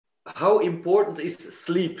How important is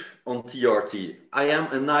sleep on TRT? I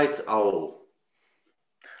am a night owl.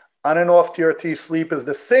 On and off TRT, sleep is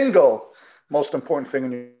the single most important thing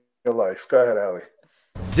in your life. Go ahead, Ali.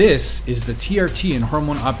 This is the TRT and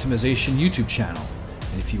Hormone Optimization YouTube channel.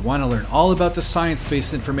 And if you want to learn all about the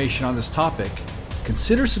science-based information on this topic,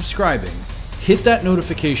 consider subscribing, hit that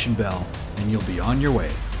notification bell, and you'll be on your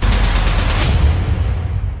way.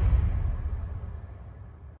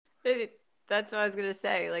 That's what I was going to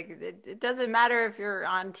say. Like, it doesn't matter if you're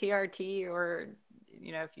on TRT or,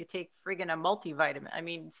 if you take friggin' a multivitamin. I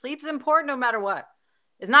mean, sleep's important no matter what.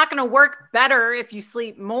 It's not going to work better if you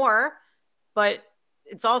sleep more, but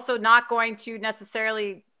it's also not going to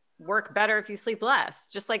necessarily work better if you sleep less.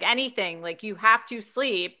 Just like anything, like you have to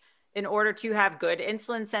sleep in order to have good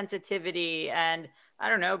insulin sensitivity and, I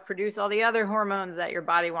don't know, produce all the other hormones that your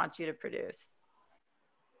body wants you to produce.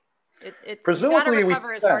 Presumably, you gotta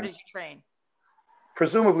recover as hard as you train.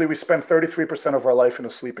 Presumably, we spend 33% of our life in a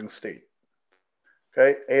sleeping state.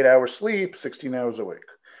 Okay, 8 hours sleep, 16 hours awake.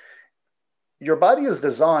 Your body is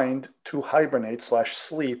designed to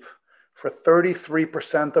hibernate/sleep for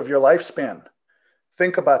 33% of your lifespan.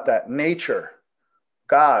 Think about that. Nature,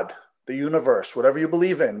 God, the universe, whatever you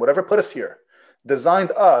believe in, whatever put us here,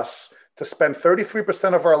 designed us to spend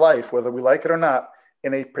 33% of our life, whether we like it or not,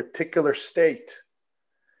 in a particular state.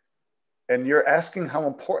 And you're asking how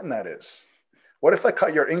important that is. What if I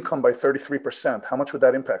cut your income by 33%? How much would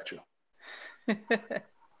that impact you?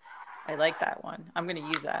 I like that one. I'm going to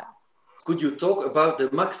use that. Could you talk about the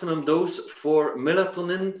maximum dose for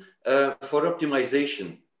melatonin for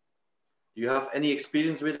optimization? Do you have any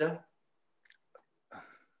experience with that?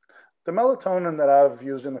 The melatonin that I've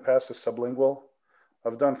used in the past is sublingual.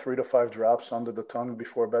 I've done 3 to 5 drops under the tongue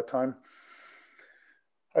before bedtime.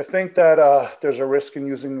 I think that there's a risk in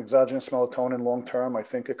using exogenous melatonin long term. I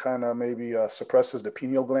think it kind of maybe suppresses the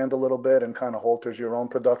pineal gland a little bit and kind of alters your own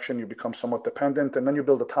production. You become somewhat dependent, and then you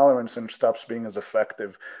build a tolerance and it stops being as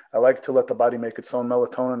effective. I like to let the body make its own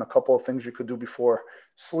melatonin. A couple of things you could do before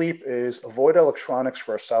sleep is avoid electronics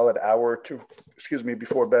for a solid hour or two,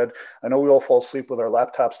 before bed. I know we all fall asleep with our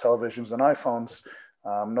laptops, televisions, and iPhones.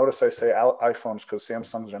 Notice I say iPhones because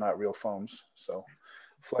Samsungs are not real phones, so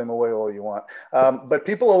flame away all you want. But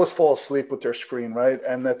people always fall asleep with their screen, right?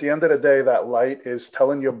 And at the end of the day, that light is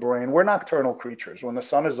telling your brain, we're nocturnal creatures. When the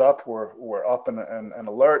sun is up, we're up and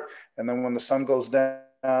alert. And then when the sun goes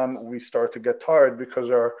down, we start to get tired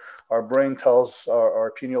because our brain tells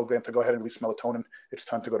our pineal gland to go ahead and release melatonin. It's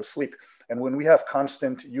time to go to sleep. And when we have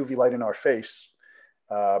constant UV light in our face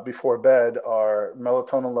before bed, our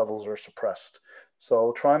melatonin levels are suppressed.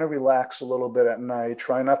 So trying to relax a little bit at night,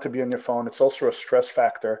 try not to be on your phone. It's also a stress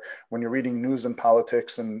factor when you're reading news and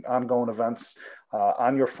politics and ongoing events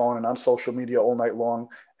on your phone and on social media all night long.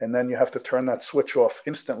 And then you have to turn that switch off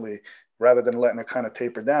instantly rather than letting it kind of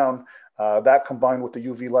taper down. That combined with the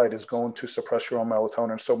UV light is going to suppress your own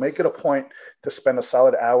melatonin. So make it a point to spend a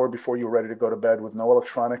solid hour before you're ready to go to bed with no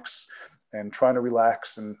electronics and trying to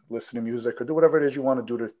relax and listen to music or do whatever it is you want to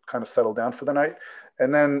do to kind of settle down for the night.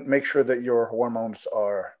 And then make sure that your hormones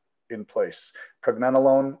are in place.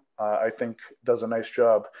 Pregnenolone, I think, does a nice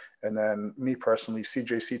job. And then me personally,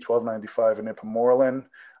 CJC 1295 and Ibutamoren,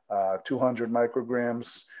 200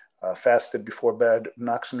 micrograms, fasted before bed,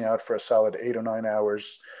 knocks me out for a solid 8 or 9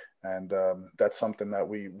 hours. And that's something that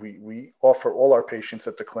we offer all our patients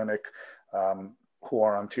at the clinic who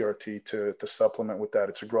are on TRT to supplement with that.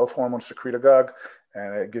 It's a growth hormone secretagogue,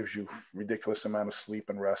 and it gives you ridiculous amount of sleep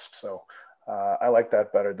and rest. So I like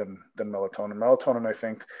that better than melatonin. Melatonin, I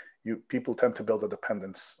think people tend to build a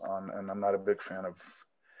dependence on, and I'm not a big fan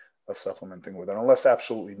of supplementing with it unless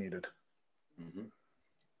absolutely needed. Mm-hmm.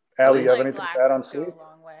 Ali, you have anything to add on sleep? Go a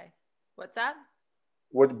long way. What's that?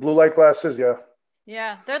 What blue light glasses? Yeah.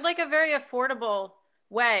 Yeah, they're like a very affordable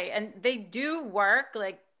way, and they do work.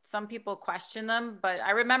 Like, some people question them, but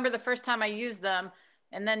I remember the first time I used them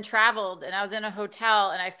and then traveled and I was in a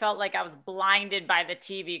hotel and I felt like I was blinded by the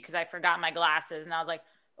TV because I forgot my glasses. And I was like,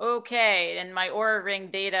 okay. And my Oura Ring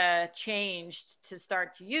data changed to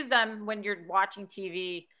start to use them when you're watching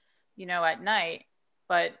TV, at night.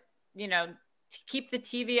 But, to keep the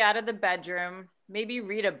TV out of the bedroom, maybe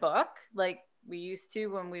read a book like we used to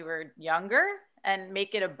when we were younger, and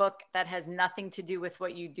make it a book that has nothing to do with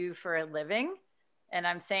what you do for a living. And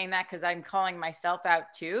I'm saying that because I'm calling myself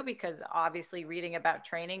out too, because obviously reading about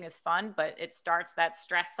training is fun, but it starts that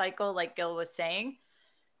stress cycle, like Gil was saying.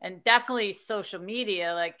 And definitely social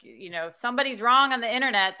media, like, if somebody's wrong on the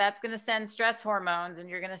internet, that's going to send stress hormones and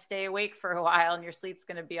you're going to stay awake for a while and your sleep's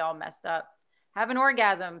going to be all messed up. Have an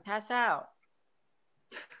orgasm, pass out.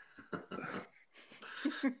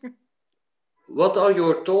 what are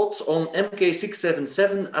your thoughts on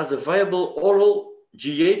MK-677 as a viable oral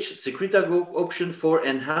GH secretagogue option for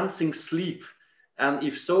enhancing sleep? And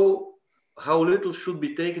if so, how little should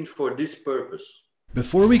be taken for this purpose?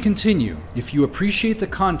 Before we continue, if you appreciate the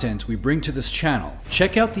content we bring to this channel,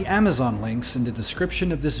 check out the Amazon links in the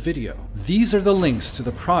description of this video. These are the links to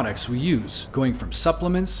the products we use, going from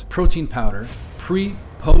supplements, protein powder, pre,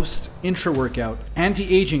 post, intra-workout,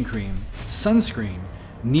 anti-aging cream, sunscreen,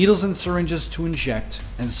 needles and syringes to inject,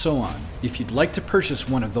 and so on. If you'd like to purchase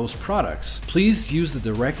one of those products, please use the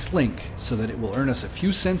direct link so that it will earn us a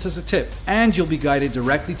few cents as a tip, and you'll be guided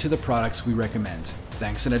directly to the products we recommend.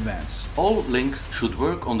 Thanks in advance. All links should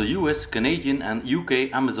work on the US, Canadian and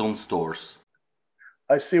UK Amazon stores.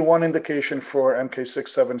 I see one indication for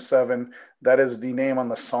MK-677. That is the name on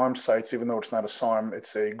the SARM sites, even though it's not a SARM.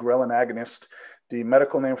 It's a ghrelin agonist. The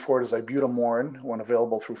medical name for it is Ibutamoren, when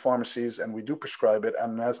available through pharmacies, and we do prescribe it on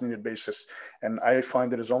an as-needed basis. And I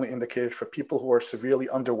find it is only indicated for people who are severely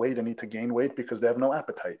underweight and need to gain weight because they have no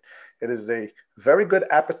appetite. It is a very good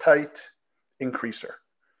appetite increaser.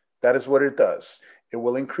 That is what it does. It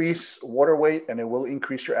will increase water weight and it will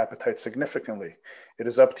increase your appetite significantly. It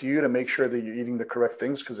is up to you to make sure that you're eating the correct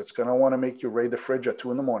things because it's going to want to make you raid the fridge at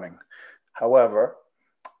 2 in the morning. However,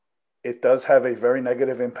 it does have a very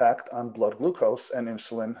negative impact on blood glucose and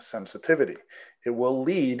insulin sensitivity. It will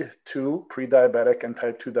lead to pre-diabetic and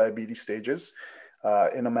type 2 diabetes stages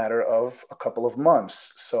in a matter of a couple of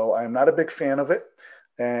months. So I'm not a big fan of it.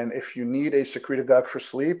 And if you need a secretagogue for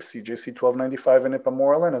sleep, CJC 1295 and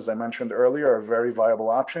Ibutamoren, as I mentioned earlier, are very viable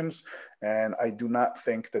options. And I do not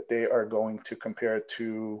think that they are going to compare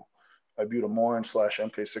to Ibutamoren /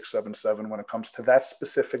 MK-677 when it comes to that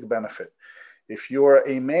specific benefit. If you're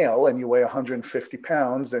a male and you weigh 150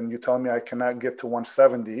 pounds and you tell me I cannot get to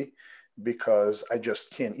 170 because I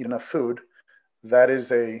just can't eat enough food, that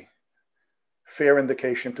is a fair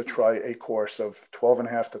indication to try a course of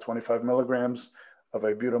 12.5 to 25 milligrams of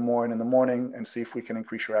Ibutamoren in the morning and see if we can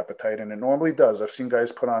increase your appetite. And it normally does. I've seen guys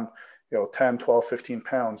put on 10, 12, 15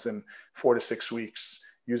 pounds in 4 to 6 weeks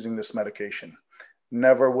using this medication.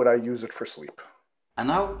 Never would I use it for sleep. And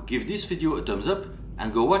now give this video a thumbs up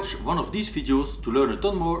and go watch one of these videos to learn a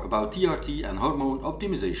ton more about TRT and hormone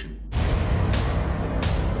optimization.